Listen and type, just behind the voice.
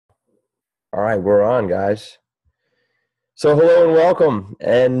All right, we're on, guys. So hello and welcome,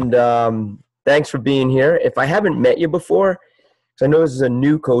 and thanks for being here. If I haven't met you before, because I know this is a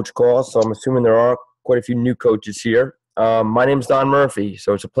new coach call, so I'm assuming there are quite a few new coaches here. My name's Don Murphy,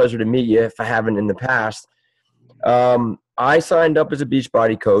 so it's a pleasure to meet you if I haven't in the past. I signed up as a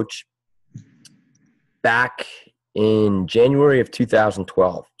Beachbody Coach back in January of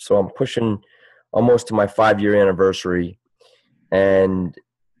 2012, so I'm pushing almost to my 5-year anniversary, and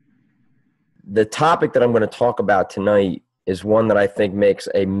the topic that I'm going to talk about tonight is one that I think makes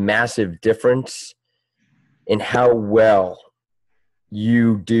a massive difference in how well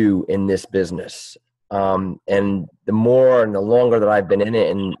you do in this business. And the more and the longer that I've been in it,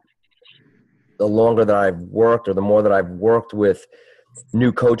 and the longer that I've worked, or the more that I've worked with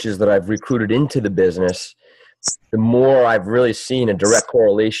new coaches that I've recruited into the business, the more I've really seen a direct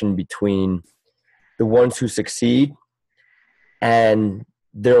correlation between the ones who succeed and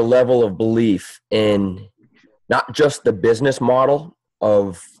their level of belief in not just the business model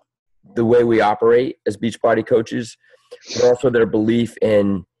of the way we operate as Beachbody coaches, but also their belief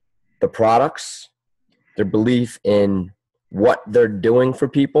in the products, their belief in what they're doing for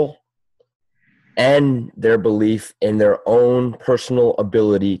people, and their belief in their own personal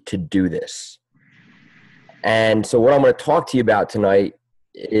ability to do this. And so what I'm going to talk to you about tonight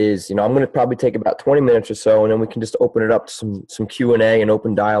is, I'm going to probably take about 20 minutes or so, and then we can just open it up to some Q&A and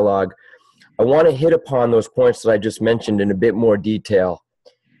open dialogue. I want to hit upon those points that I just mentioned in a bit more detail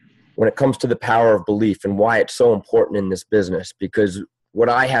when it comes to the power of belief and why it's so important in this business. Because what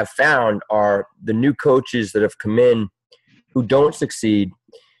I have found are the new coaches that have come in who don't succeed,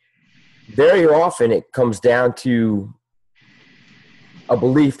 very often it comes down to a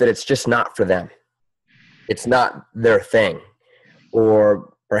belief that it's just not for them. It's not their thing.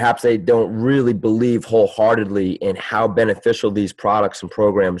 Or perhaps they don't really believe wholeheartedly in how beneficial these products and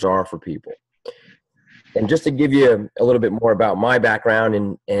programs are for people. And just to give you a little bit more about my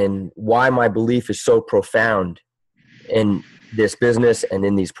background and why my belief is so profound in this business and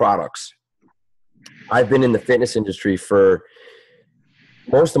in these products. I've been in the fitness industry for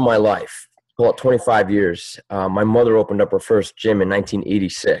most of my life, call it 25 years. My mother opened up her first gym in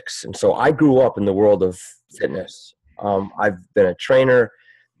 1986. And so I grew up in the world of fitness. I've been a trainer.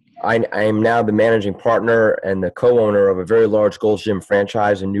 I am now the managing partner and the co-owner of a very large Gold's Gym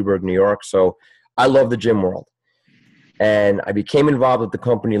franchise in Newburgh, New York. So I love the gym world. And I became involved with the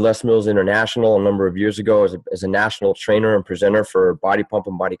company Les Mills International a number of years ago as a national trainer and presenter for Body Pump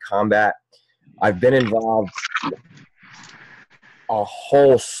and Body Combat. I've been involved in a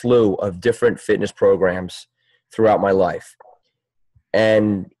whole slew of different fitness programs throughout my life.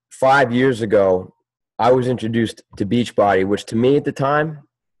 And 5 years ago, I was introduced to Beachbody, which to me at the time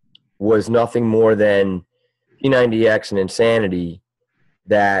was nothing more than P90X and insanity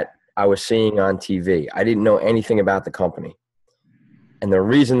that I was seeing on TV. I didn't know anything about the company. And the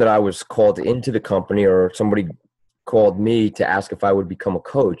reason that I was called into the company, or somebody called me to ask if I would become a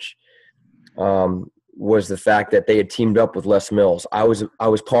coach, was the fact that they had teamed up with Les Mills. I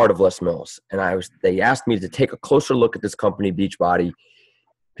was part of Les Mills, and they asked me to take a closer look at this company, Beachbody,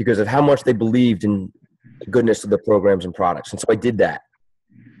 because of how much they believed in the goodness of the programs and products. And so I did that.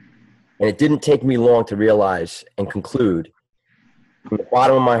 And it didn't take me long to realize and conclude from the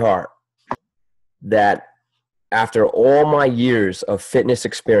bottom of my heart that after all my years of fitness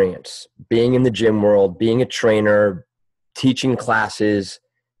experience, being in the gym world, being a trainer, teaching classes,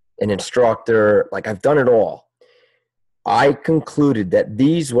 an instructor, like I've done it all, I concluded that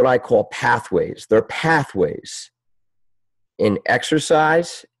these, what I call pathways, they're pathways in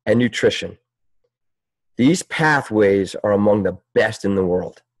exercise and nutrition. These pathways are among the best in the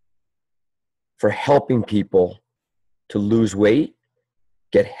world for helping people to lose weight,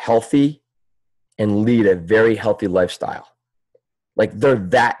 get healthy, and lead a very healthy lifestyle. Like, they're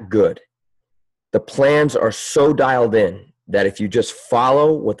that good. The plans are so dialed in that if you just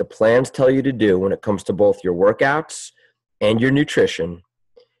follow what the plans tell you to do when it comes to both your workouts and your nutrition,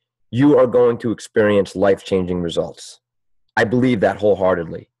 you are going to experience life-changing results. I believe that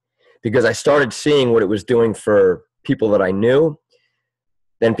wholeheartedly, because I started seeing what it was doing for people that I knew,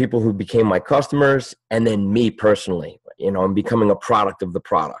 then people who became my customers, and then me personally. I'm becoming a product of the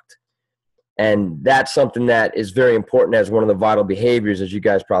product. And that's something that is very important as one of the vital behaviors, as you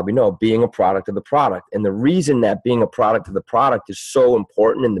guys probably know, being a product of the product. And the reason that being a product of the product is so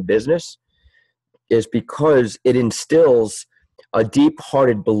important in the business is because it instills a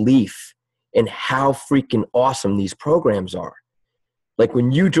deep-hearted belief in how freaking awesome these programs are. Like,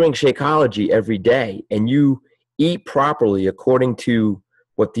 when you drink Shakeology every day and you eat properly according to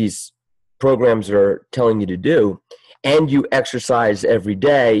what these programs are telling you to do, and you exercise every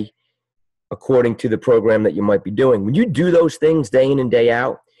day, according to the program that you might be doing. When you do those things day in and day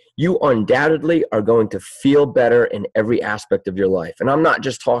out, you undoubtedly are going to feel better in every aspect of your life. And I'm not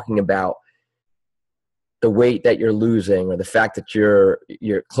just talking about the weight that you're losing or the fact that your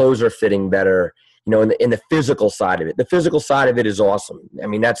clothes are fitting better, in the physical side of it. The physical side of it is awesome. I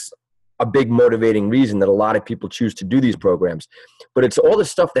mean, that's a big motivating reason that a lot of people choose to do these programs. But it's all the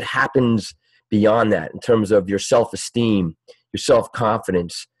stuff that happens beyond that in terms of your self-esteem, your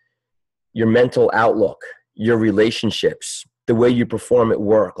self-confidence, your mental outlook, your relationships, the way you perform at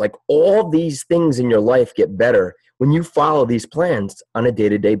work. Like, all these things in your life get better when you follow these plans on a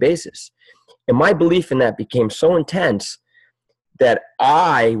day-to-day basis. And my belief in that became so intense that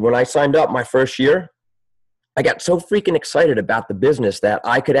when I signed up my first year, I got so freaking excited about the business that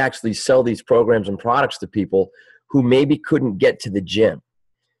I could actually sell these programs and products to people who maybe couldn't get to the gym,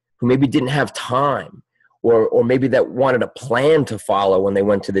 who maybe didn't have time, or maybe that wanted a plan to follow when they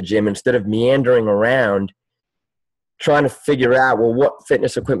went to the gym instead of meandering around trying to figure out, well, what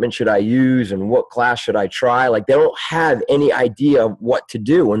fitness equipment should I use and what class should I try? Like, they don't have any idea of what to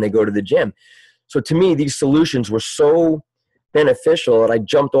do when they go to the gym. So to me, these solutions were so beneficial that I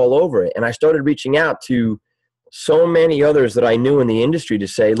jumped all over it. And I started reaching out to so many others that I knew in the industry to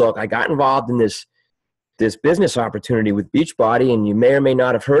say, look, I got involved in this business opportunity with Beachbody, and you may or may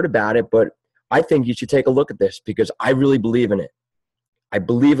not have heard about it, but I think you should take a look at this because I really believe in it. I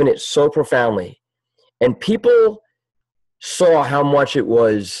believe in it so profoundly. And people saw how much it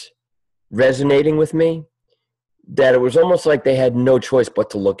was resonating with me that it was almost like they had no choice but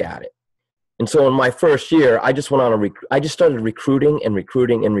to look at it. And so in my first year, I just went on I just started recruiting and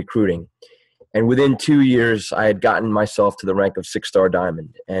recruiting and recruiting. And within 2 years, I had gotten myself to the rank of 6-star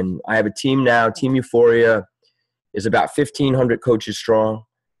diamond. And I have a team now. Team Euphoria is about 1,500 coaches strong.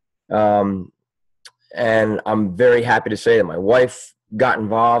 And I'm very happy to say that my wife got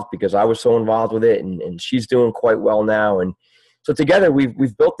involved because I was so involved with it, and she's doing quite well now. And so together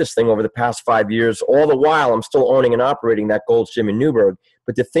we've built this thing over the past 5 years. All the while, I'm still owning and operating that Gold's Gym in Newburgh.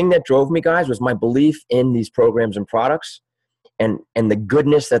 But the thing that drove me, guys, was my belief in these programs and products and the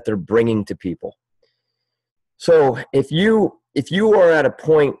goodness that they're bringing to people. So if you are at a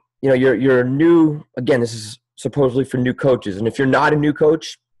point, you're new, again, this is supposedly for new coaches. And if you're not a new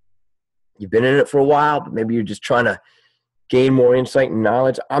coach, you've been in it for a while, but maybe you're just trying to gain more insight and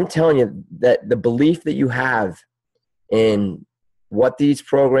knowledge. I'm telling you that the belief that you have in what these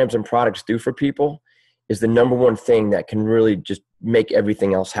programs and products do for people is the number one thing that can really just make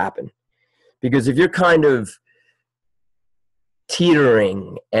everything else happen. Because if you're kind of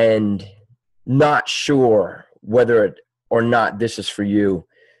teetering and not sure whether or not this is for you,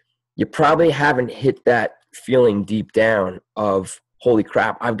 you probably haven't hit that feeling deep down of, holy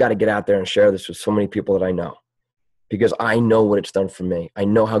crap, I've got to get out there and share this with so many people that I know, because I know what it's done for me. I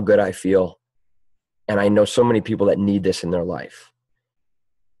know how good I feel, and I know so many people that need this in their life.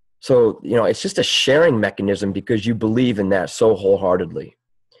 So, it's just a sharing mechanism because you believe in that so wholeheartedly.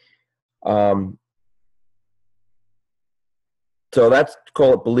 So that's,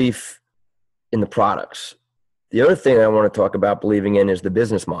 call it belief in the products. The other thing I want to talk about believing in is the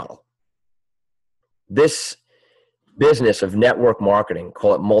business model. This business of network marketing,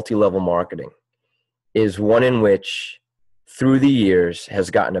 call it multi-level marketing, is one in which through the years has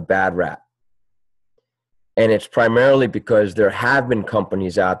gotten a bad rap. And it's primarily because there have been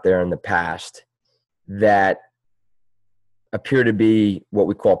companies out there in the past that appear to be what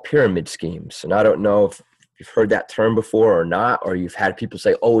we call pyramid schemes. And I don't know if you've heard that term before or not, or you've had people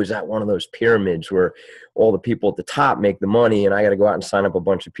say, oh, is that one of those pyramids where all the people at the top make the money and I got to go out and sign up a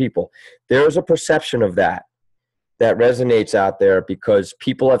bunch of people? There's a perception of that resonates out there because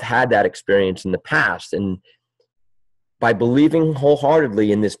people have had that experience in the past. And by believing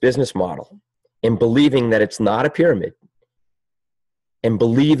wholeheartedly in this business model and believing that it's not a pyramid and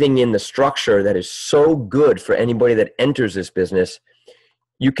believing in the structure that is so good for anybody that enters this business,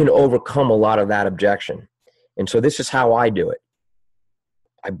 you can overcome a lot of that objection. And so this is how I do it.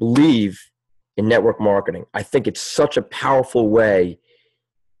 I believe in network marketing. I think it's such a powerful way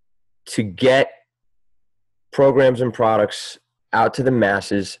to get programs and products out to the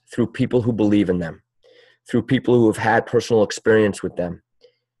masses through people who believe in them, through people who have had personal experience with them.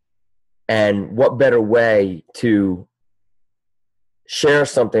 And what better way to share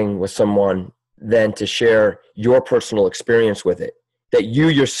something with someone than to share your personal experience with it, that you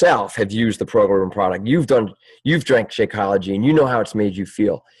yourself have used the program and product. You've drank Shakeology and you know how it's made you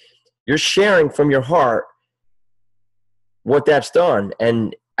feel. You're sharing from your heart what that's done.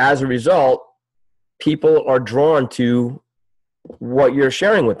 And as a result, people are drawn to what you're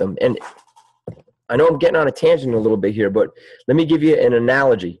sharing with them. And I know I'm getting on a tangent a little bit here, but let me give you an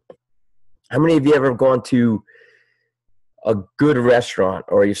analogy. How many of you ever gone to a good restaurant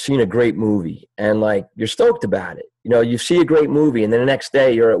or you've seen a great movie and like you're stoked about it? You know, you see a great movie and then the next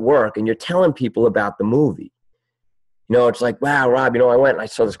day you're at work and you're telling people about the movie. You know, it's like, wow, Rob, I went and I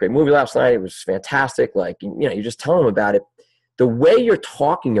saw this great movie last night. It was fantastic. Like, you just tell them about it. The way you're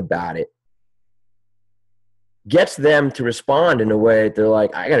talking about it gets them to respond in a way they're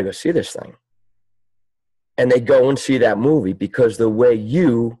like, I got to go see this thing. And they go and see that movie because the way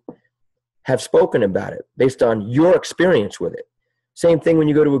you have spoken about it based on your experience with it. Same thing when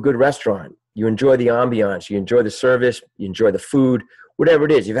you go to a good restaurant. You enjoy the ambiance, you enjoy the service, you enjoy the food, whatever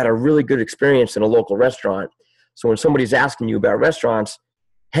it is. You've had a really good experience in a local restaurant. So when somebody's asking you about restaurants,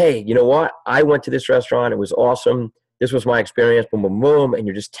 hey, you know what? I went to this restaurant. It was awesome. This was my experience, boom, boom, boom. And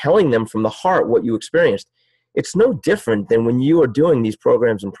you're just telling them from the heart what you experienced. It's no different than when you are doing these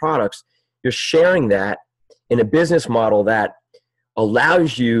programs and products. You're sharing that in a business model that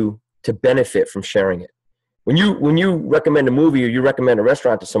allows you to benefit from sharing it. When you recommend a movie or you recommend a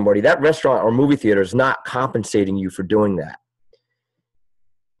restaurant to somebody, that restaurant or movie theater is not compensating you for doing that.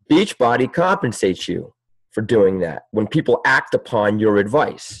 Beachbody compensates you for doing that when people act upon your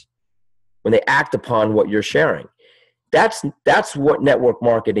advice, when they act upon what you're sharing. That's what network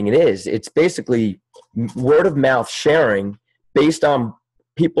marketing it is. It's basically word of mouth sharing based on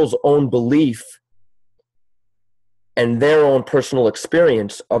people's own belief and their own personal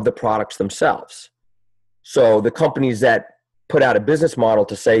experience of the products themselves. So the companies that put out a business model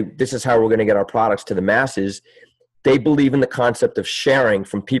to say, this is how we're going to get our products to the masses, they believe in the concept of sharing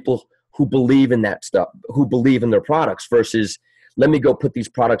from people who believe in that stuff, who believe in their products, versus let me go put these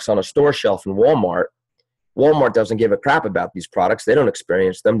products on a store shelf in Walmart. Walmart doesn't give a crap about these products. They don't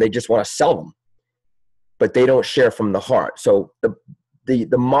experience them. They just want to sell them, but they don't share from the heart. So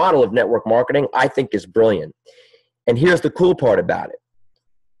the model of network marketing, I think, is brilliant. And here's the cool part about it.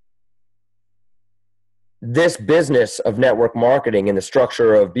 This business of network marketing and the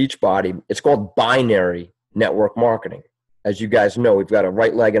structure of Beachbody, it's called binary network marketing. As you guys know, we've got a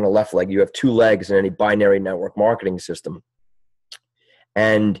right leg and a left leg. You have two legs in any binary network marketing system.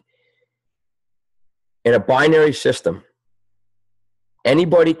 And in a binary system,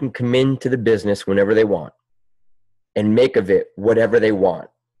 anybody can come into the business whenever they want and make of it whatever they want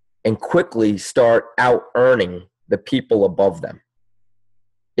and quickly start out earning the people above them.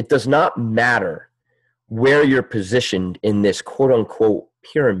 It does not matter where you're positioned in this quote unquote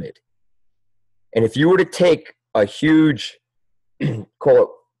pyramid. And if you were to take a huge, call it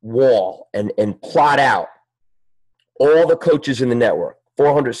wall, and plot out all the coaches in the network,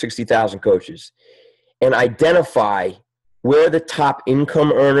 460,000 coaches, and identify where the top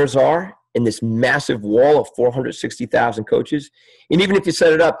income earners are in this massive wall of 460,000 coaches. And even if you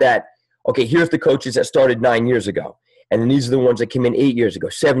set it up that, okay, here's the coaches that started 9 years ago, and then these are the ones that came in 8 years ago,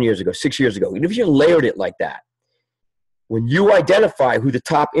 7 years ago, 6 years ago. Even if you layered it like that, when you identify who the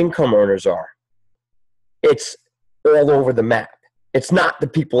top income earners are, it's all over the map. It's not the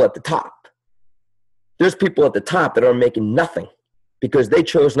people at the top. There's people at the top that are making nothing because they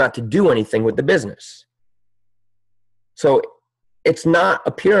chose not to do anything with the business. So it's not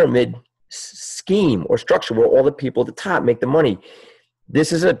a pyramid scheme or structure where all the people at the top make the money.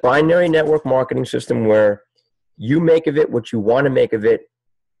 This is a binary network marketing system where you make of it what you want to make of it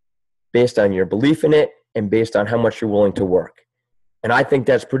based on your belief in it and based on how much you're willing to work. And I think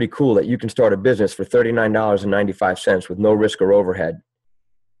that's pretty cool that you can start a business for $39.95 with no risk or overhead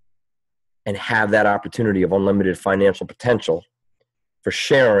and have that opportunity of unlimited financial potential for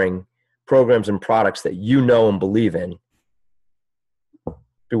sharing programs and products that you know and believe in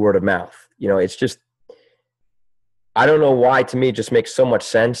through word of mouth. It's just, I don't know why, to me, it just makes so much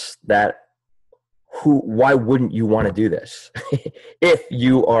sense that why wouldn't you want to do this if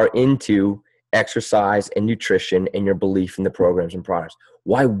you are into exercise and nutrition and your belief in the programs and products?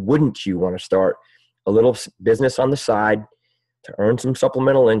 Why wouldn't you want to start a little business on the side to earn some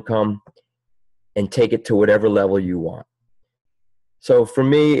supplemental income and take it to whatever level you want? So for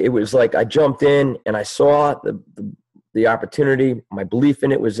me, it was like I jumped in and I saw the opportunity. My belief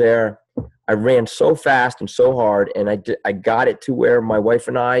in it was there. I ran so fast and so hard, and I got it to where my wife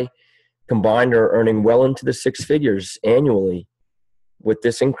and I combined are earning well into the six figures annually with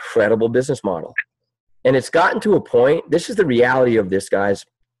this incredible business model. And it's gotten to a point, this is the reality of this, guys.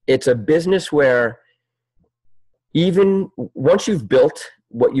 It's a business where even once you've built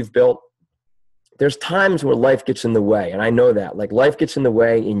what you've built, there's times where life gets in the way. And I know that. Like, life gets in the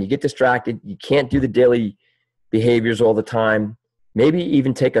way and you get distracted. You can't do the daily behaviors all the time. Maybe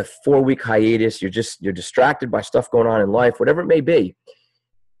even take a 4-week hiatus. You're distracted by stuff going on in life, whatever it may be.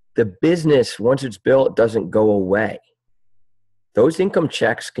 The business, once it's built, doesn't go away. those income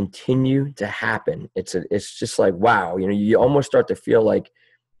checks continue to happen. It's just like, wow, you almost start to feel like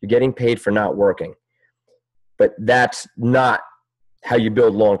you're getting paid for not working. But that's not how you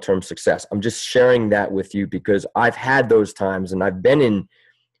build long-term success. I'm just sharing that with you because I've had those times, and I've been in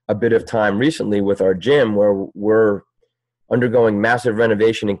a bit of time recently with our gym where we're undergoing massive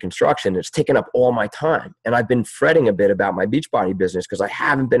renovation and construction. It's taken up all my time. And I've been fretting a bit about my Beachbody business because I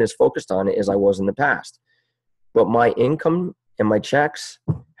haven't been as focused on it as I was in the past. But my income and my checks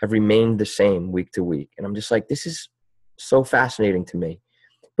have remained the same week to week. And I'm just like, this is so fascinating to me.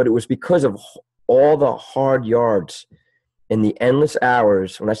 But it was because of all the hard yards and the endless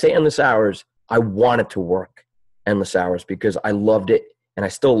hours. When I say endless hours, I wanted to work endless hours because I loved it and I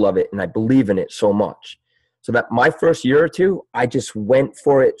still love it and I believe in it so much. So that my first year or two, I just went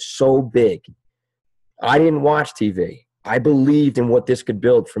for it so big. I didn't watch TV. I believed in what this could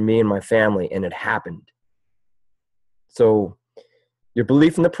build for me and my family, and it happened. So your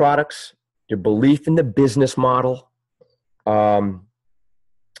belief in the products, your belief in the business model. I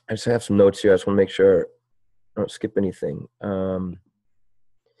just have some notes here. I just want to make sure I don't skip anything. The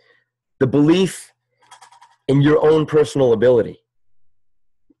belief in your own personal ability.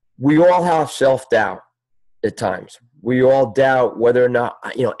 We all have self-doubt at times. We all doubt whether or not,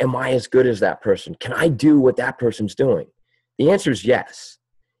 am I as good as that person? Can I do what that person's doing? The answer is yes.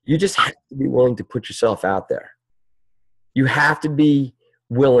 You just have to be willing to put yourself out there. You have to be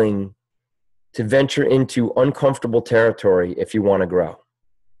willing to venture into uncomfortable territory if you want to grow.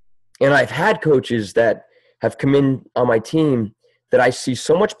 And I've had coaches that have come in on my team that I see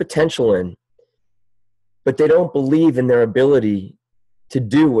so much potential in, but they don't believe in their ability to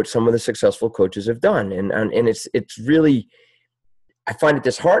do what some of the successful coaches have done. And it's really, I find it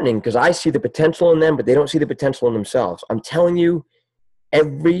disheartening because I see the potential in them, but they don't see the potential in themselves. I'm telling you,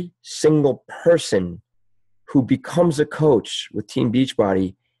 every single person who becomes a coach with Team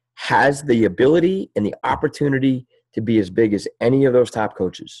Beachbody has the ability and the opportunity to be as big as any of those top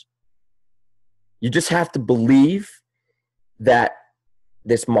coaches. You just have to believe that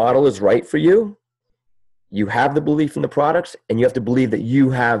this model is right for you. You have the belief in the products, and you have to believe that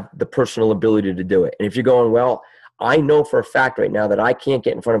you have the personal ability to do it. And if you're going, well, I know for a fact right now that I can't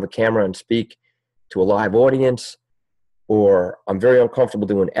get in front of a camera and speak to a live audience, or I'm very uncomfortable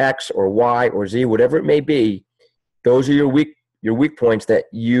doing X or Y or Z, whatever it may be, those are your weak points that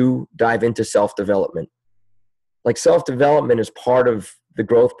you dive into self-development. Like self-development is part of the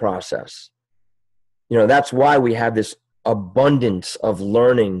growth process. That's why we have this abundance of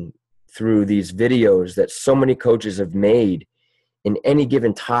learning through these videos that so many coaches have made in any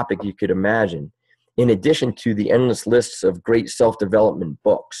given topic you could imagine, in addition to the endless lists of great self-development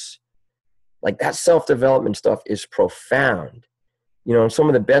books. Like that self-development stuff is profound. Some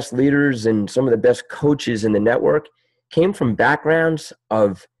of the best leaders and some of the best coaches in the network came from backgrounds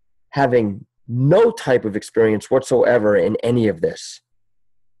of having no type of experience whatsoever in any of this.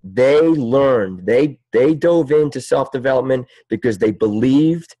 They learned, they dove into self-development because they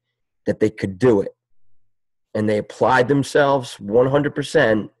believed that they could do it. And they applied themselves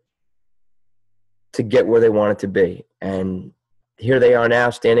 100% to get where they wanted to be. And here they are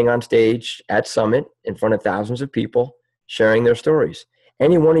now standing on stage at Summit in front of thousands of people sharing their stories.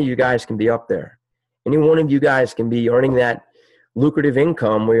 Any one of you guys can be up there. Any one of you guys can be earning that lucrative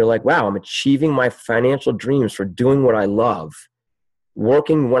income where you're like, wow, I'm achieving my financial dreams for doing what I love,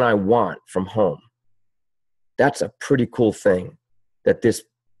 working when I want from home. That's a pretty cool thing that this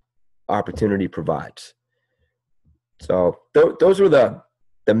opportunity provides. So those were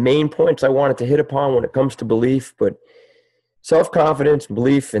the main points I wanted to hit upon when it comes to belief. But self-confidence,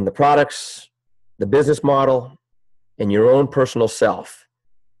 belief in the products, the business model, and your own personal self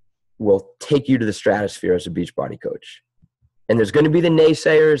will take you to the stratosphere as a Beachbody coach. And there's going to be the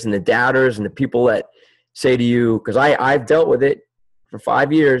naysayers and the doubters and the people that say to you, because I've dealt with it for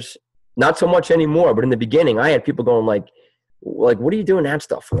 5 years, not so much anymore, but in the beginning, I had people going like, what are you doing that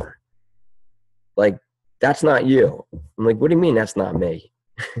stuff for? Like, that's not you. I'm like, what do you mean that's not me?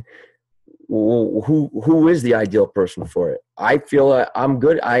 Who is the ideal person for it? I feel I'm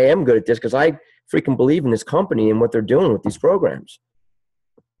good. I am good at this because I freaking believe in this company and what they're doing with these programs.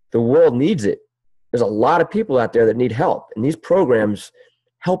 The world needs it. There's a lot of people out there that need help, and these programs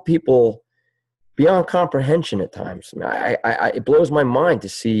help people beyond comprehension at times. It blows my mind to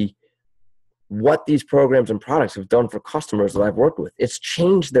see what these programs and products have done for customers that I've worked with. It's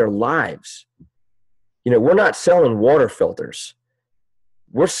changed their lives. We're not selling water filters.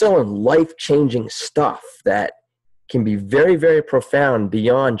 We're selling life-changing stuff that can be very, very profound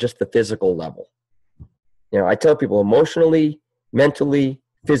beyond just the physical level. I tell people emotionally, mentally,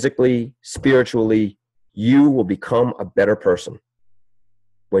 physically, spiritually, you will become a better person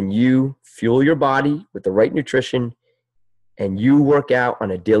when you fuel your body with the right nutrition and you work out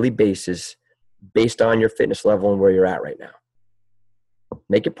on a daily basis based on your fitness level and where you're at right now.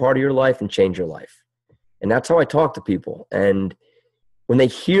 Make it part of your life and change your life. And that's how I talk to people. And when they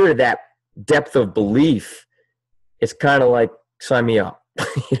hear that depth of belief, it's kind of like, sign me up,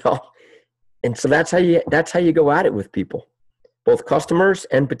 you know? And so that's how you go at it with people, both customers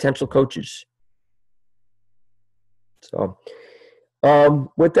and potential coaches. So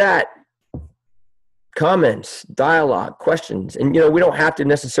with that, comments, dialogue, questions. And, we don't have to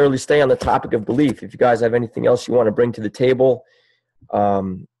necessarily stay on the topic of belief. If you guys have anything else you want to bring to the table,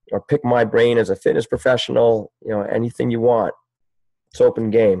 or pick my brain as a fitness professional, anything you want, it's open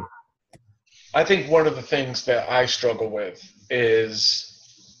game. I think one of the things that I struggle with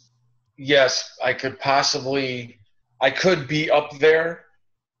is, yes, I could be up there,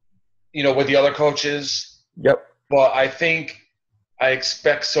 with the other coaches. Yep. But I think I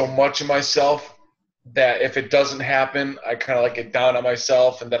expect so much of myself that if it doesn't happen, I kind of get down on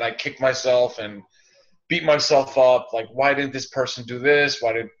myself, and then I kick myself and beat myself up. Like, why didn't this person do this?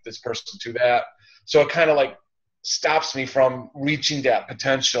 Why did this person do that? So it kind of stops me from reaching that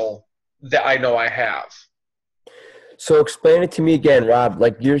potential that I know I have. So explain it to me again, Rob.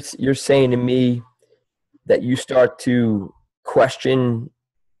 Like you're saying to me that you start to question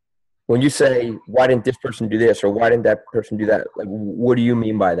when you say, why didn't this person do this? Or why didn't that person do that? Like, what do you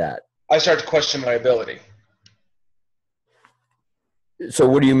mean by that? I start to question my ability. So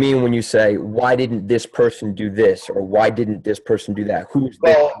what do you mean when you say, why didn't this person do this? Or why didn't this person do that? Who's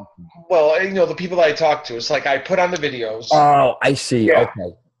this? Well, the people that I talk to, it's like I put on the videos. Oh, I see. Yeah.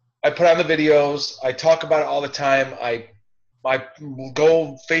 Okay. I put on the videos. I talk about it all the time. I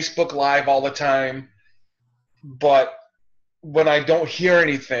go Facebook Live all the time. But when I don't hear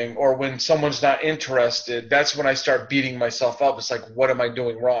anything, or when someone's not interested, that's when I start beating myself up. It's like, what am I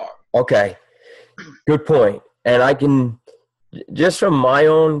doing wrong? Okay. Good point. And I can, just from my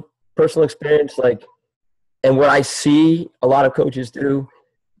own personal experience, and what I see a lot of coaches do,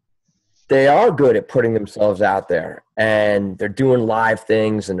 they are good at putting themselves out there, and they're doing live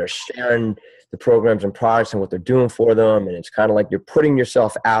things, and they're sharing the programs and products and what they're doing for them. And it's kind of like you're putting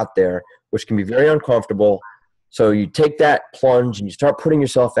yourself out there, which can be very uncomfortable. So you take that plunge and you start putting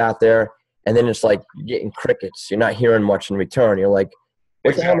yourself out there, and then it's like you're getting crickets. You're not hearing much in return. You're like,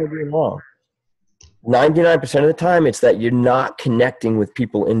 what the hell am I doing wrong? 99% of the time, it's that you're not connecting with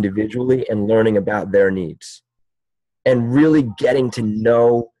people individually and learning about their needs and really getting to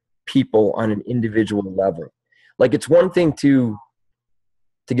know people on an individual level. Like, it's one thing to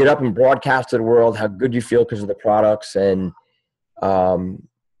get up and broadcast to the world how good you feel because of the products, and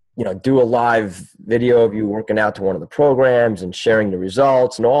do a live video of you working out to one of the programs and sharing the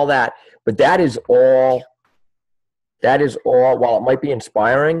results and all that. But that is all, while it might be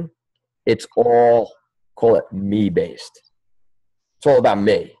inspiring, it's all, call it me-based. It's all about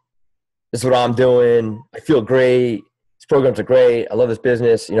me. This is what I'm doing. I feel great. These programs are great. I love this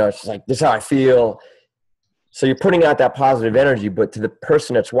business. It's just like, this is how I feel. So you're putting out that positive energy, but to the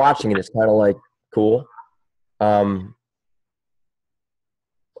person that's watching it, it's kind of like, cool.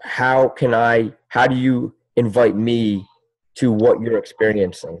 How do you invite me to what you're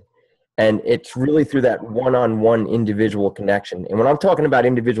experiencing? And it's really through that one-on-one individual connection. And when I'm talking about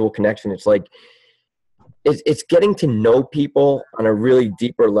individual connection, it's like, it's getting to know people on a really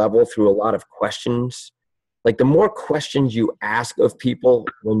deeper level through a lot of questions. Like, the more questions you ask of people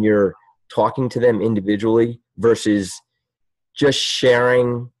when you're talking to them individually versus just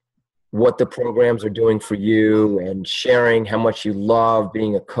sharing what the programs are doing for you and sharing how much you love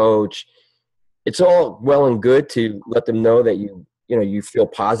being a coach. It's all well and good to let them know that you feel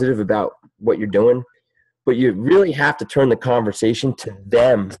positive about what you're doing, but you really have to turn the conversation to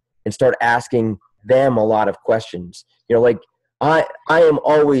them and start asking them a lot of questions. I am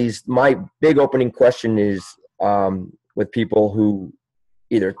always, my big opening question is with people who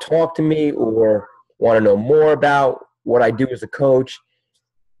either talk to me or want to know more about what I do as a coach,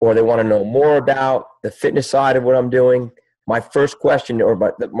 or they want to know more about the fitness side of what I'm doing. My first question, or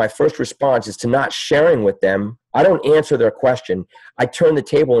my first response, is to not sharing with them. I don't answer their question. I turn the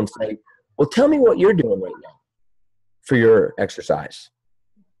table and say, well, tell me what you're doing right now for your exercise.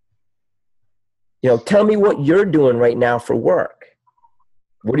 Tell me what you're doing right now for work.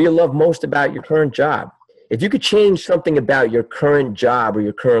 What do you love most about your current job? If you could change something about your current job or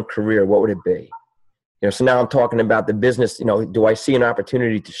your current career, what would it be? So now I'm talking about the business. Do I see an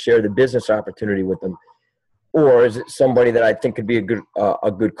opportunity to share the business opportunity with them? Or is it somebody that I think could be a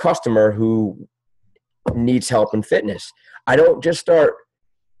good customer who needs help in fitness? I don't just start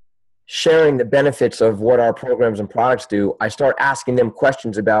sharing the benefits of what our programs and products do, I start asking them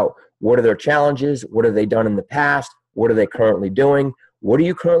questions about what are their challenges, what have they done in the past, what are they currently doing, what are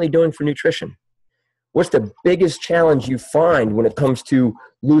you currently doing for nutrition? What's the biggest challenge you find when it comes to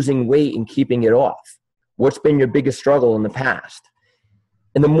losing weight and keeping it off? What's been your biggest struggle in the past?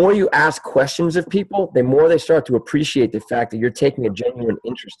 And the more you ask questions of people, the more they start to appreciate the fact that you're taking a genuine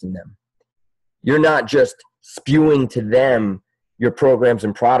interest in them. You're not just spewing to them your programs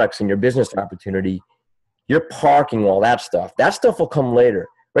and products and your business opportunity. You're parking all that stuff. That stuff will come later.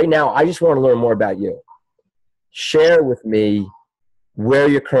 Right now, I just want to learn more about you. Share with me where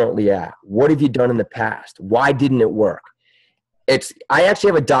you're currently at. What have you done in the past? Why didn't it work? I actually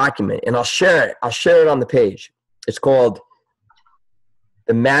have a document, and I'll share it. I'll share it on the page. It's called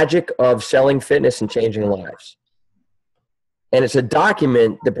The Magic of Selling Fitness and Changing Lives. And it's a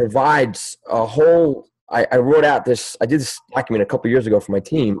document that provides a whole, I did this document a couple years ago for my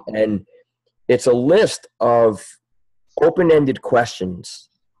team, and it's a list of open-ended questions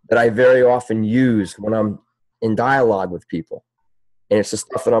that I very often use when I'm in dialogue with people. And it's the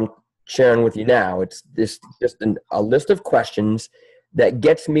stuff that I'm sharing with you now. It's a list of questions that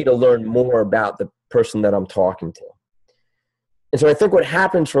gets me to learn more about the person that I'm talking to. And so I think what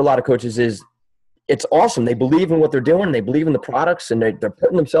happens for a lot of coaches is it's awesome. They believe in what they're doing. They believe in the products, and they're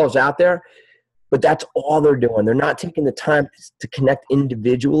putting themselves out there. But that's all they're doing. They're not taking the time to connect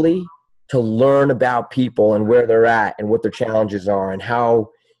individually to learn about people and where they're at and what their challenges are and how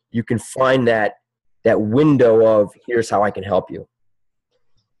you can find that window of here's how I can help you.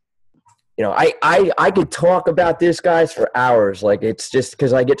 You know, I could talk about this, guys, for hours. Like, it's just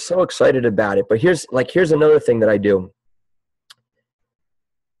because I get so excited about it. But here's another thing that I do.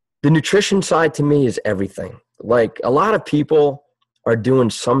 The nutrition side to me is everything. Like, a lot of people are doing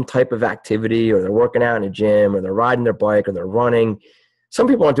some type of activity, or they're working out in a gym, or they're riding their bike, or they're running. Some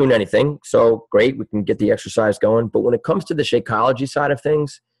people aren't doing anything. So great, we can get the exercise going. But when it comes to the Shakeology side of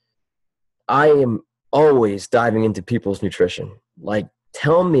things, I am always diving into people's nutrition. Like,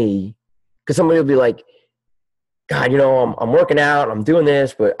 tell me, because somebody will be like, God, you know, I'm working out, I'm doing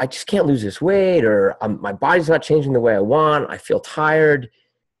this, but I just can't lose this weight, or my body's not changing the way I want. I feel tired.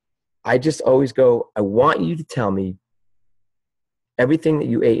 I just always go, I want you to tell me everything that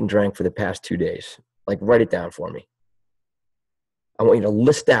you ate and drank for the past 2 days. Like, write it down for me. I want you to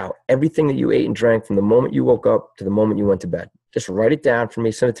list out everything that you ate and drank from the moment you woke up to the moment you went to bed. Just write it down for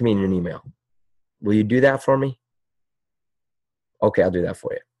me. Send it to me in an email. Will you do that for me? Okay, I'll do that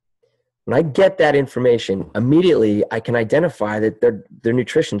for you. When I get that information, immediately I can identify that their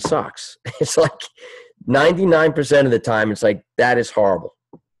nutrition sucks. It's like 99% of the time, it's like, that is horrible.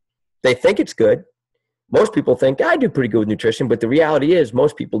 They think it's good. Most people think, I do pretty good with nutrition, but the reality is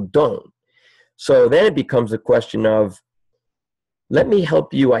most people don't. So then it becomes a question of, let me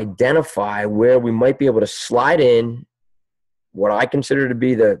help you identify where we might be able to slide in what I consider to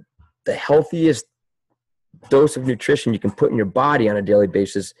be the healthiest dose of nutrition you can put in your body on a daily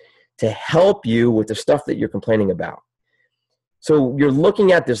basis to help you with the stuff that you're complaining about. So you're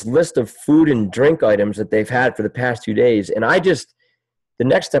looking at this list of food and drink items that they've had for the past 2 days. And the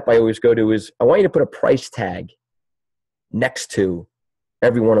next step I always go to is, I want you to put a price tag next to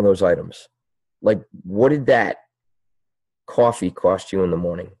every one of those items. Like, what did that coffee cost you in the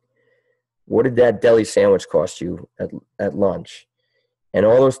morning? What did that deli sandwich cost you at lunch? And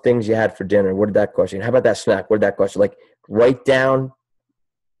all those things you had for dinner, what did that cost you? And how about that snack? What did that cost you? Like, write down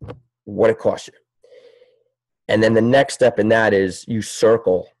what it cost you. And then the next step in that is you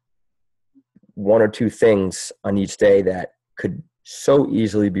circle 1 or 2 things on each day that could so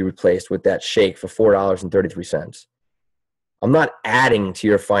easily be replaced with that shake for $4.33. I'm not adding to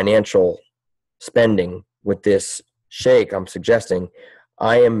your financial spending with this shake. I'm suggesting,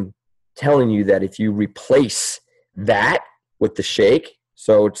 I am telling you that if you replace that with the shake,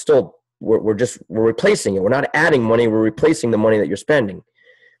 so it's still, we're replacing it. We're not adding money. We're replacing the money that you're spending.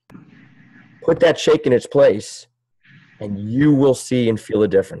 Put that shake in its place, and you will see and feel a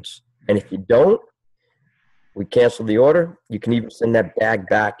difference. And if you don't, we cancel the order. You can even send that bag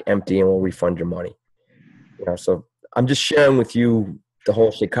back empty, and we'll refund your money. You know, so I'm just sharing with you the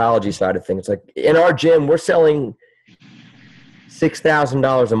whole Shakeology side of things. Like, in our gym, we're selling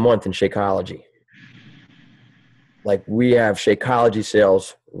 $6,000 a month in Shakeology. Like, we have Shakeology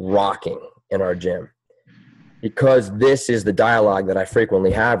sales rocking in our gym, because this is the dialogue that I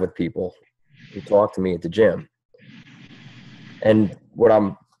frequently have with people who talk to me at the gym. And what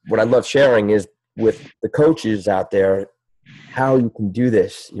I love sharing is with the coaches out there, how you can do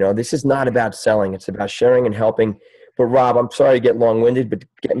this. You know, this is not about selling. It's about sharing and helping. But Rob, I'm sorry to get long-winded, but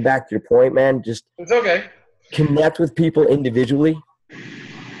getting back to your point, man, just it's okay. Connect with people individually.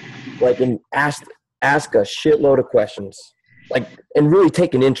 like, and ask a shitload of questions, like, and really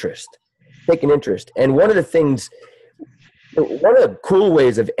take an interest. And one of the cool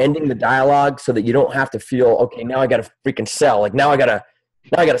ways of ending the dialogue so that you don't have to feel, okay, now I got to freaking sell. Like now I got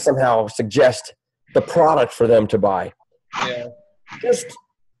to somehow suggest the product for them to buy. Yeah. Just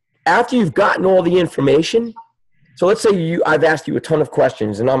after you've gotten all the information. So let's say I've asked you a ton of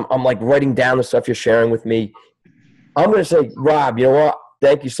questions and I'm like writing down the stuff you're sharing with me. I'm going to say, Rob, you know what?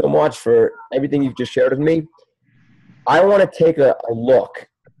 Thank you so much for everything you've just shared with me. I want to take a look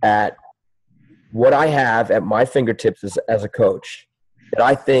at what I have at my fingertips as a coach that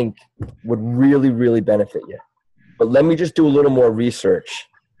I think would really, really benefit you. But let me just do a little more research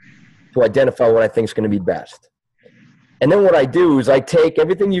to identify what I think is going to be best. And then what I do is I take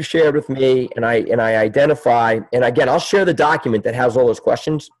everything you've shared with me and I identify, and again, I'll share the document that has all those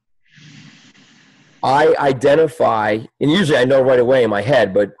questions. I identify, and usually I know right away in my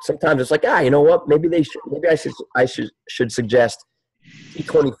head, but sometimes it's like, you know what? Maybe I should suggest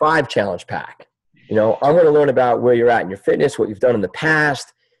T25 challenge pack. You know, I'm going to learn about where you're at in your fitness, what you've done in the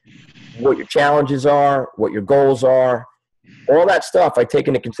past, what your challenges are, what your goals are, all that stuff I take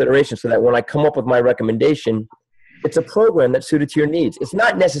into consideration so that when I come up with my recommendation, it's a program that's suited to your needs. It's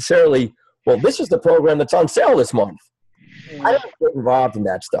not necessarily, well, this is the program that's on sale this month. I don't get involved in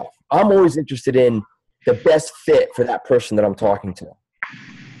that stuff. I'm always interested in the best fit for that person that I'm talking to.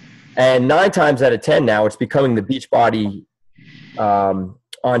 And 9 times out of 10 now, it's becoming the Beachbody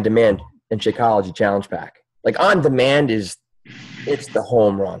On Demand and Shakeology Challenge Pack. Like On Demand it's the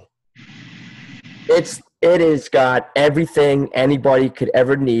home run. It has got everything anybody could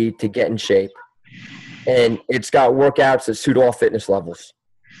ever need to get in shape. And it's got workouts that suit all fitness levels.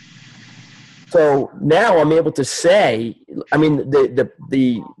 So now I'm able to say, I mean,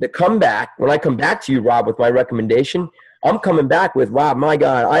 the comeback, when I come back to you, Rob, with my recommendation, I'm coming back with, Rob, my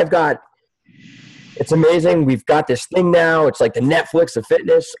God, it's amazing. We've got this thing now. It's like the Netflix of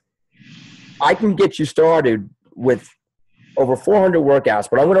fitness. I can get you started with over 400 workouts,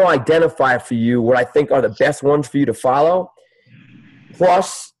 but I'm going to identify for you what I think are the best ones for you to follow.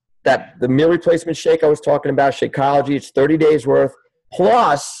 Plus, the meal replacement shake I was talking about, Shakeology, it's 30 days worth.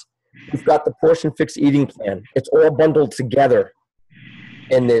 Plus, we've got the portion fixed eating plan. It's all bundled together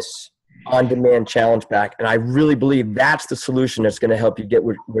in this on-demand challenge pack. And I really believe that's the solution that's going to help you get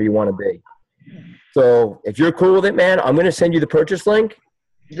where you want to be. So if you're cool with it, man, I'm going to send you the purchase link.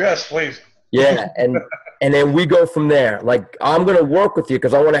 Yes, please. Yeah, and then we go from there. Like, I'm going to work with you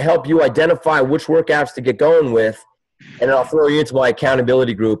because I want to help you identify which workouts to get going with. And then I'll throw you into my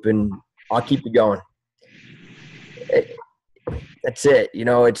accountability group, and I'll keep you going. That's it. You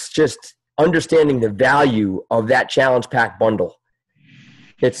know, it's just understanding the value of that challenge pack bundle.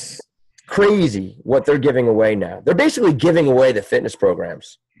 It's crazy what they're giving away now. They're basically giving away the fitness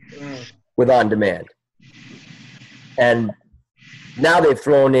programs with On Demand. And now they've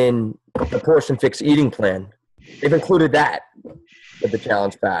thrown in the portion fixed eating plan. They've included that with the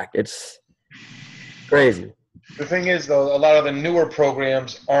challenge pack. It's crazy. The thing is, though, a lot of the newer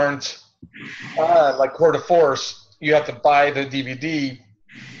programs aren't on, like Core de Force. You have to buy the DVD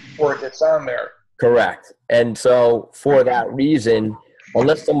before it gets on there. Correct. And so for that reason,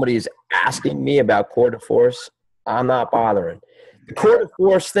 unless somebody's asking me about Core de Force, I'm not bothering. The Core de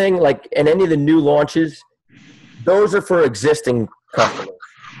Force thing, like in any of the new launches, those are for existing customers.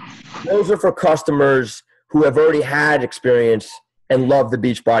 Those are for customers who have already had experience and love the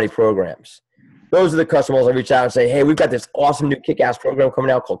Beachbody programs. Those are the customers I reach out and say, hey, we've got this awesome new kick-ass program coming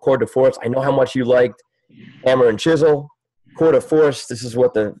out called Core de Force. I know how much you liked Hammer and Chisel. Core de Force, this is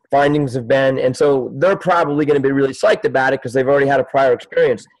what the findings have been. And so they're probably going to be really psyched about it because they've already had a prior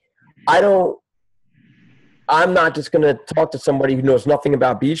experience. I'm not just going to talk to somebody who knows nothing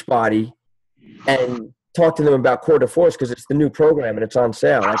about Beachbody and talk to them about Core de Force because it's the new program and it's on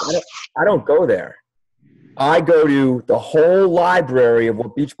sale. Like, I don't go there. I go to the whole library of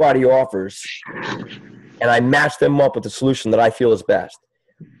what Beachbody offers, and I match them up with the solution that I feel is best.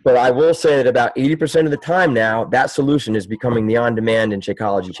 But I will say that about 80% of the time now, that solution is becoming the On-Demand and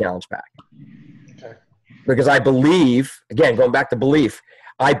Shakeology Challenge Pack. Okay. Because I believe, again, going back to belief,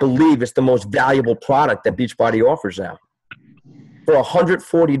 I believe it's the most valuable product that Beachbody offers now. For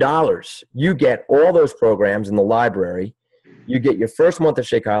 $140, you get all those programs in the library. You get your first month of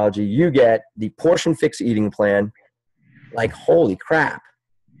Shakeology. You get the portion fixed eating plan. Like, holy crap.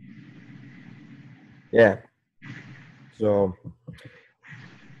 Yeah. So.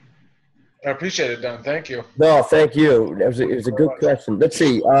 I appreciate it, Don. Thank you. No, thank you. It was a good question. Let's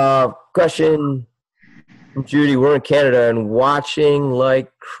see. Question from Judy. We're in Canada and watching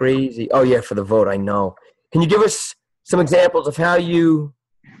like crazy. Oh, yeah, for the vote, I know. Can you give us some examples of how you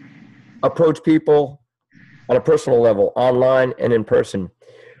approach people on a personal level, online and in person.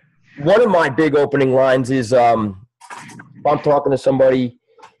 One of my big opening lines is, if I'm talking to somebody,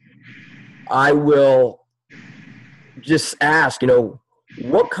 I will just ask,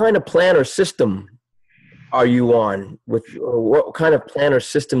 what kind of plan or system are you on or what kind of plan or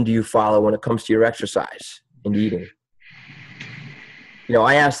system do you follow when it comes to your exercise and eating?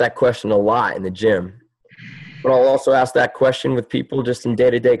 I ask that question a lot in the gym, but I'll also ask that question with people just in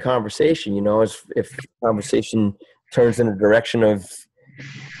day-to-day conversation, if conversation turns in a direction of,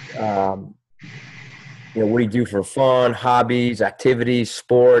 what do you do for fun, hobbies, activities,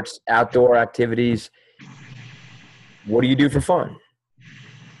 sports, outdoor activities? What do you do for fun?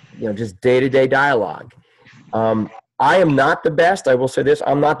 Just day-to-day dialogue. I am not the best. I will say this.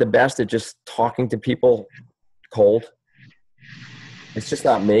 I'm not the best at just talking to people cold. It's just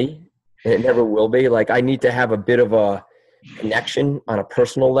not me. And it never will be. Like, I need to have a bit of a connection on a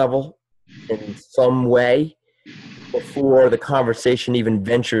personal level in some way before the conversation even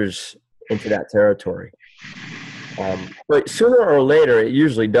ventures into that territory. But sooner or later, it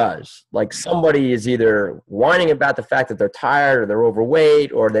usually does. Like, somebody is either whining about the fact that they're tired or they're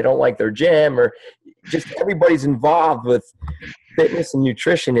overweight or they don't like their gym, or just everybody's involved with fitness and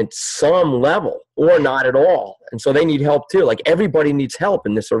nutrition at some level or not at all. And so they need help too. Like, everybody needs help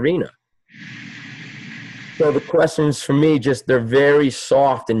in this arena. So the questions for me, they're very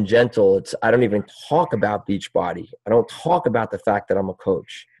soft and gentle. I don't even talk about Beachbody. I don't talk about the fact that I'm a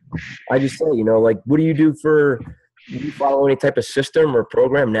coach. I just say, like, what do you do do you follow any type of system or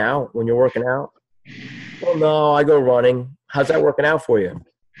program now when you're working out? Well, no, I go running. How's that working out for you?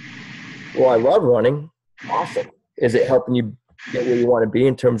 Well, I love running. Awesome. Is it helping you get where you want to be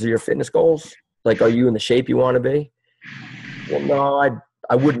in terms of your fitness goals? Like, are you in the shape you want to be? Well, no,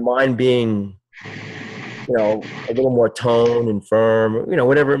 I wouldn't mind being, a little more toned and firm,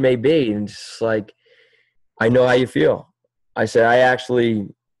 whatever it may be. And it's like, I know how you feel. I said, I actually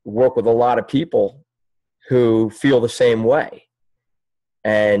work with a lot of people who feel the same way.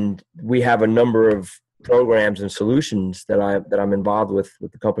 And we have a number of programs and solutions that I'm involved with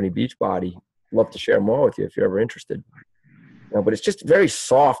the company Beachbody. Love to share more with you if you're ever interested. But it's just very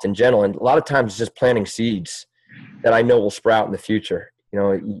soft and gentle. And a lot of times it's just planting seeds that I know will sprout in the future.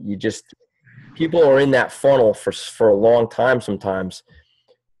 People are in that funnel for a long time sometimes,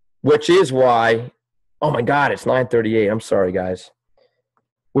 which is why, oh my God, it's 9:38. I'm sorry, guys.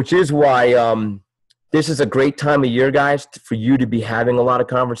 Which is why this is a great time of year, guys, for you to be having a lot of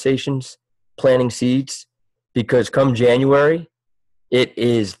conversations, planting seeds, because come January, it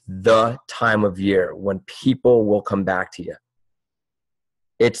is the time of year when people will come back to you.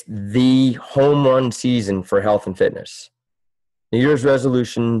 It's the home run season for health and fitness. New Year's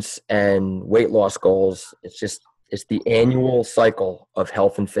resolutions and weight loss goals, it's the annual cycle of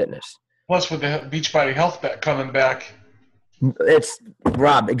health and fitness. Plus with the Beachbody Health coming back. It's,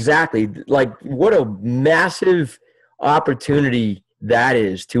 Rob, exactly. Like, what a massive opportunity that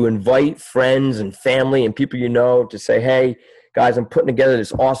is to invite friends and family and people to say, hey, guys, I'm putting together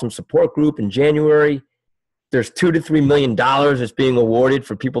this awesome support group in January. There's $2 to $3 million that's being awarded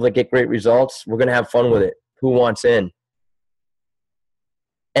for people that get great results. We're going to have fun with it. Who wants in?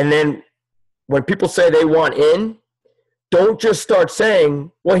 And then when people say they want in, don't just start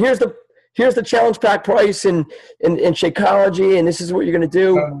saying, well, here's the challenge pack price in Shakeology, and this is what you're going to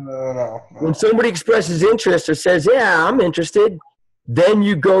do. No. When somebody expresses interest or says, yeah, I'm interested, then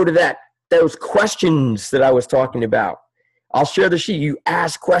you go to those questions that I was talking about. I'll share the sheet. You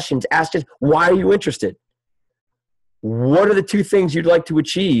ask questions. Ask just, why are you interested? What are the two things you'd like to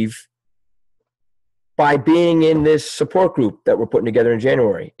achieve by being in this support group that we're putting together in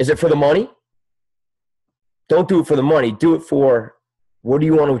January? Is it for the money? Don't do it for the money. Do it for, what do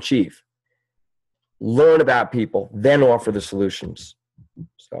you want to achieve? Learn about people, then offer the solutions.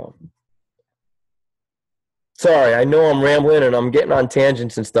 So, sorry, I know I'm rambling and I'm getting on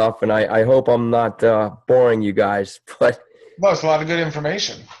tangents and stuff, and I hope I'm not boring you guys. But no, it's a lot of good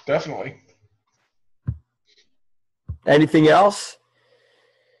information, definitely. Anything else?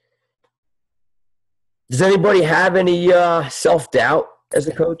 Does anybody have any self-doubt as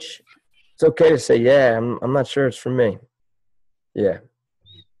a coach? It's okay to say, yeah, I'm not sure it's for me. Yeah.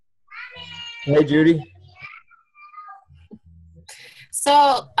 Hey, Judy.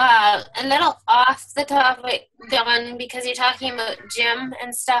 So a little off the topic, Don, because you're talking about gym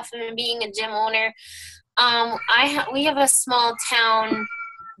and stuff and being a gym owner. We have a small town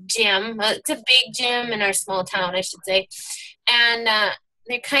gym. It's a big gym in our small town, I should say. And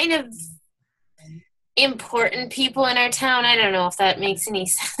they're kind of important people in our town. I don't know if that makes any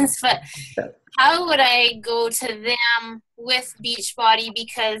sense, but how would I go to them with Beachbody?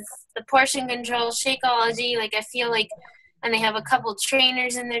 Because the portion control, Shakeology. Like, I feel like, and they have a couple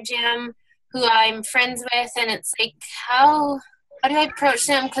trainers in their gym who I'm friends with, and it's like, how do I approach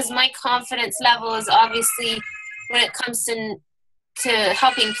them? Because my confidence level is obviously, when it comes to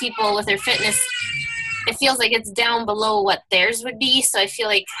helping people with their fitness, it feels like it's down below what theirs would be. So I feel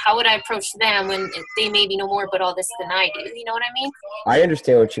like, how would I approach them when they maybe know more about all this than I do? You know what I mean? I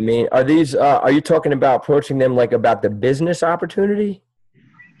understand what you mean. Are these, are you talking about approaching them like about the business opportunity?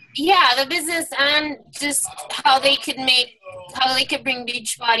 Yeah, the business, and just how they could bring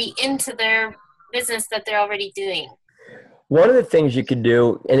Beachbody into their business that they're already doing. One of the things you could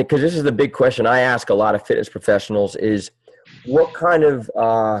do, and because this is the big question I ask a lot of fitness professionals, is what kind of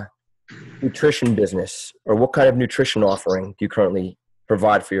nutrition business or what kind of nutrition offering do you currently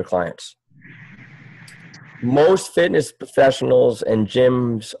provide for your clients? Most fitness professionals and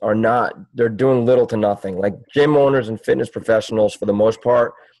gyms they're doing little to nothing. Like, gym owners and fitness professionals, for the most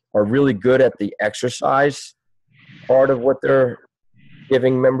part, are really good at the exercise part of what they're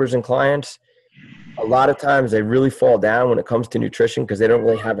giving members and clients. A lot of times they really fall down when it comes to nutrition because they don't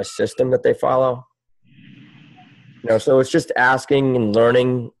really have a system that they follow. So it's just asking and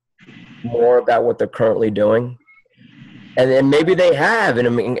learning more about what they're currently doing. And then maybe they have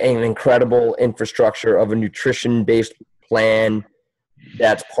an incredible infrastructure of a nutrition-based plan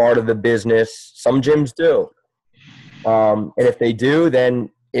that's part of the business. Some gyms do. And if they do, then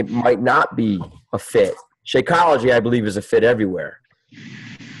it might not be a fit. Shakeology, I believe, is a fit everywhere.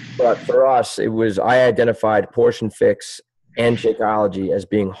 But for us, I identified Portion Fix and Shakeology as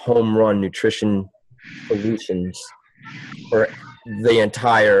being home run nutrition solutions for the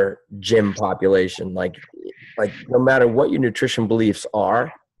entire gym population. Like no matter what your nutrition beliefs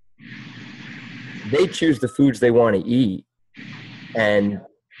are, they choose the foods they want to eat, and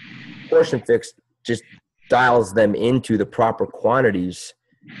Portion Fix just dials them into the proper quantities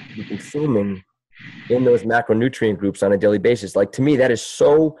you're consuming in those macronutrient groups on a daily basis. Like, to me, that is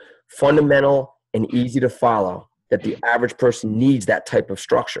so fundamental and easy to follow that the average person needs that type of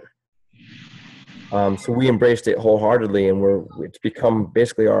structure. So we embraced it wholeheartedly, and it's become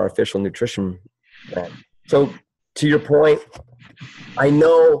basically our official nutrition plan. So to your point, I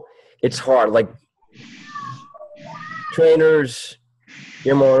know it's hard. Like, trainers,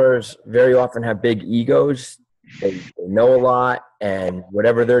 gym owners very often have big egos. They know a lot, and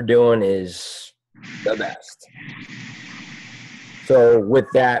whatever they're doing is the best. So with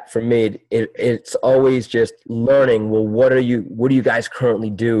that, for me, it's always just learning. Well, what do you guys currently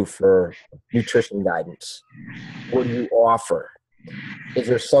do for nutrition guidance? What do you offer? Is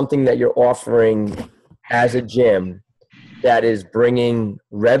there something that you're offering as a gym that is bringing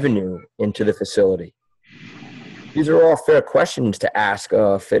revenue into the facility? These are all fair questions to ask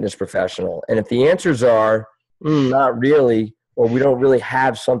a fitness professional. And if the answers are not really, or we don't really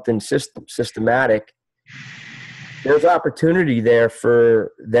have something systematic, there's opportunity there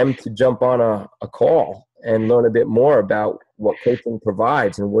for them to jump on a call and learn a bit more about what coaching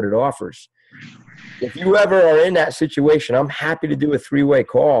provides and what it offers. If you ever are in that situation, I'm happy to do a 3-way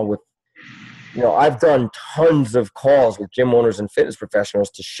call with, I've done tons of calls with gym owners and fitness professionals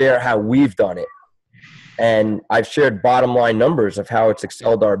to share how we've done it. And I've shared bottom line numbers of how it's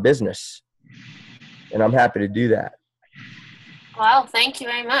excelled our business. And I'm happy to do that. Well, thank you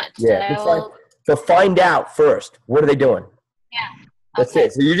very much. Yeah. So find out first, what are they doing? Yeah. That's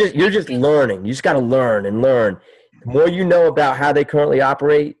it. So you're just learning. You just got to learn and learn. The more you know about how they currently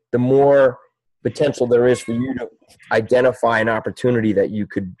operate, the more potential there is for you to identify an opportunity that you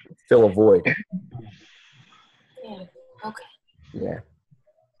could fill a void. Yeah. Okay. Yeah.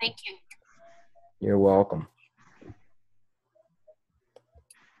 Thank you. You're welcome.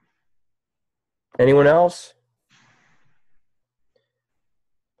 Anyone else?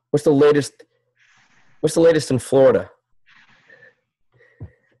 What's the latest in Florida?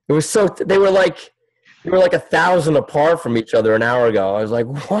 It was they were like 1,000 apart from each other an hour ago. I was like,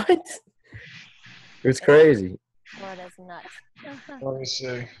 what? It was crazy. Florida's nuts. Let me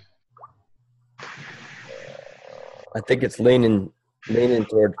see. I think it's leaning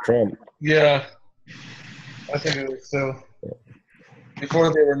toward Trump. Yeah, I think it is too.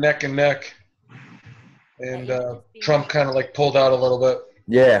 Before they were neck and neck, and Trump kind of like pulled out a little bit.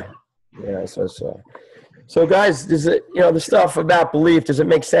 Yeah. So guys, does it, the stuff about belief, does it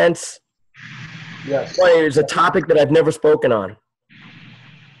make sense? Yes. It's a topic that I've never spoken on.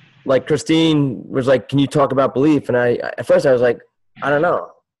 Like, Christine was like, can you talk about belief? And at first I was like, I don't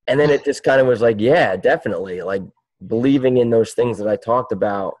know. And then it just kind of was like, yeah, definitely. Like, believing in those things that I talked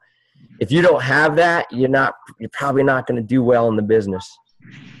about. If you don't have that, you're probably not going to do well in the business.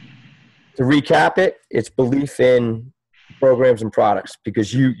 To recap it, it's belief in programs and products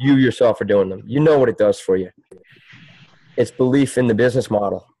because you yourself are doing them. You know what it does for you. It's belief in the business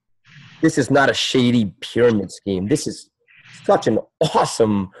model. This is not a shady pyramid scheme. This is such an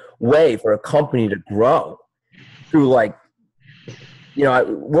awesome way for a company to grow through, like, you know,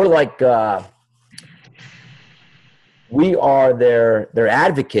 we're like, we are their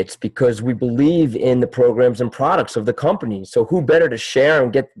advocates because we believe in the programs and products of the company. So who better to share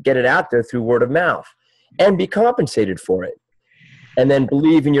and get it out there through word of mouth and be compensated for it? And then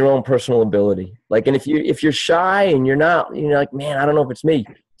believe in your own personal ability. Like, and if you're shy and you're like, man, I don't know if it's me.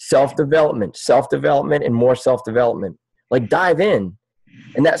 Self-development and more self-development. Like, dive in.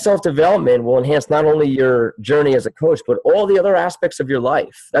 And that self-development will enhance not only your journey as a coach, but all the other aspects of your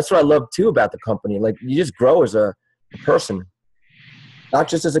life. That's what I love too about the company. Like, you just grow as a person, not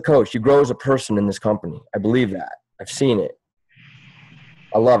just as a coach. You grow as a person in this company. I believe that. I've seen it.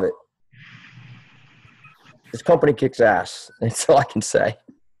 I love it. This company kicks ass. That's all I can say.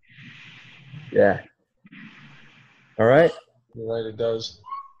 Yeah. All right. You're right, it does.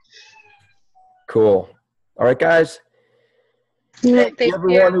 Cool. All right, guys. Yeah, If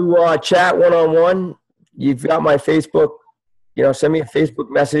you ever want to chat one-on-one, you've got my Facebook. You know, send me a Facebook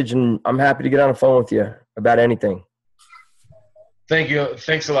message, and I'm happy to get on the phone with you about anything. Thank you.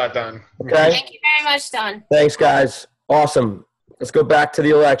 Thanks a lot, Don. Okay. Thank you very much, Don. Thanks, guys. Awesome. Let's go back to the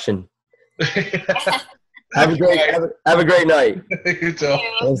election. Have a great night. You too.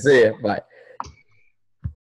 We'll see you. Bye.